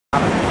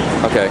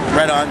Okay.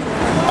 Right on.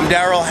 I'm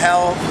Daryl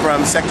Hell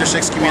from Sector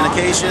 6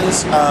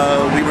 Communications.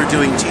 We were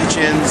doing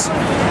teach-ins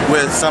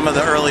with some of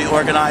the early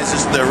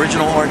organizers, the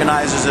original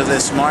organizers of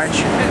this march,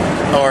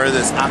 or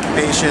this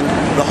occupation.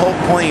 The whole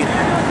point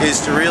is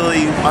to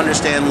really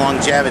understand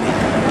longevity.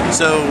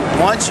 So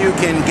once you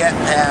can get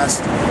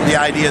past the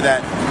idea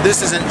that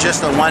this isn't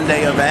just a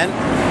one-day event,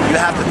 you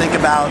have to think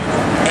about,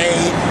 A,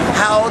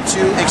 how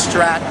to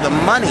extract the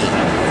money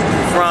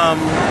from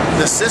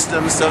the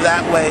system so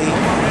that way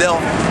they'll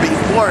be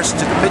forced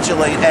to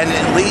capitulate and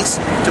at least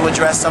to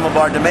address some of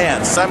our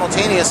demands.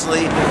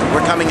 Simultaneously,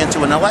 we're coming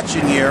into an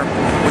election year,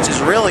 which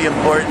is really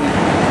important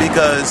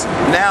because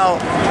now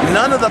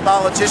none of the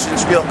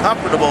politicians feel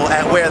comfortable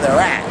at where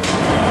they're at.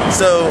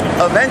 So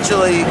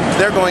eventually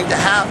they're going to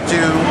have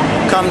to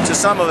come to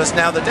some of us.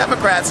 Now the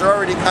Democrats are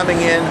already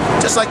coming in,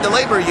 just like the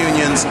labor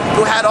unions,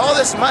 who had all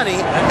this money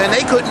and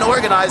they couldn't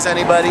organize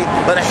anybody,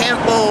 but a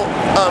handful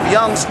of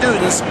young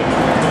students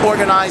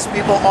organized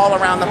people all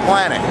around the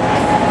planet.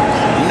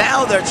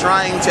 Now they're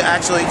trying to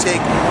actually take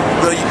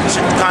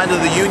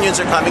the unions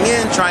are coming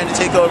in, trying to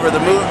take over the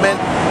movement,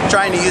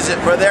 trying to use it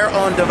for their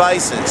own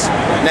devices.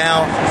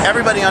 Now,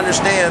 everybody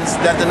understands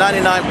that the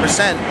 99%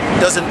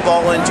 doesn't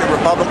fall into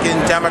Republican,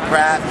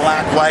 Democrat,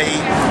 black, white,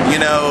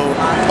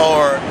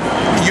 or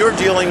you're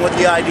dealing with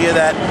the idea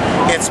that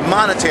it's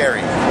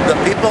monetary. The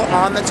people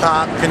on the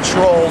top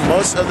control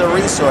most of the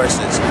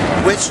resources,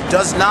 which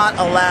does not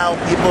allow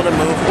people to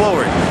move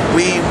forward.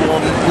 We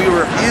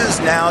refuse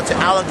now to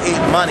allocate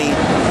money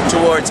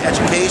towards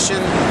education,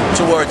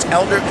 towards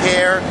elder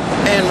care,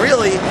 and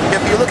really,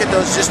 if you look at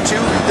those just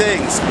two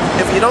things,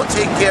 if you don't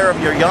take care of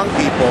your young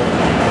people,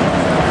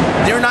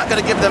 you're not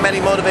going to give them any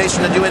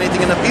motivation to do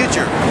anything in the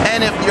future.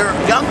 And if your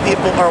young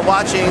people are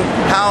watching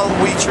how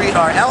we treat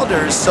our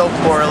elders so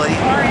poorly,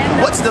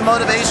 what's the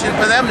motivation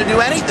for them to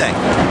do anything?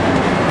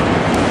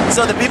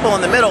 So the people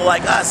in the middle,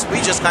 like us, we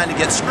just kind of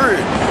get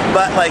screwed.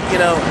 But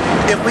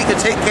if we could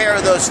take care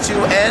of those two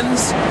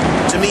ends,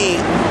 to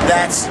me,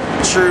 that's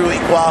true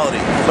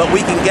equality. But we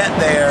can get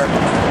there,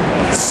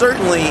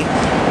 certainly,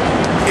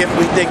 if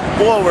we think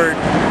forward,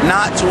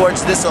 not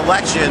towards this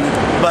election,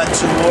 but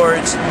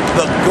towards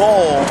the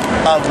goal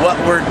of what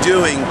we're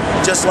doing.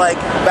 Just like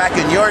back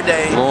in your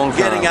day,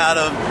 getting out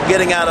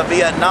of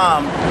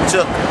Vietnam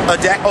took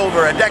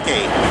over a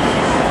decade.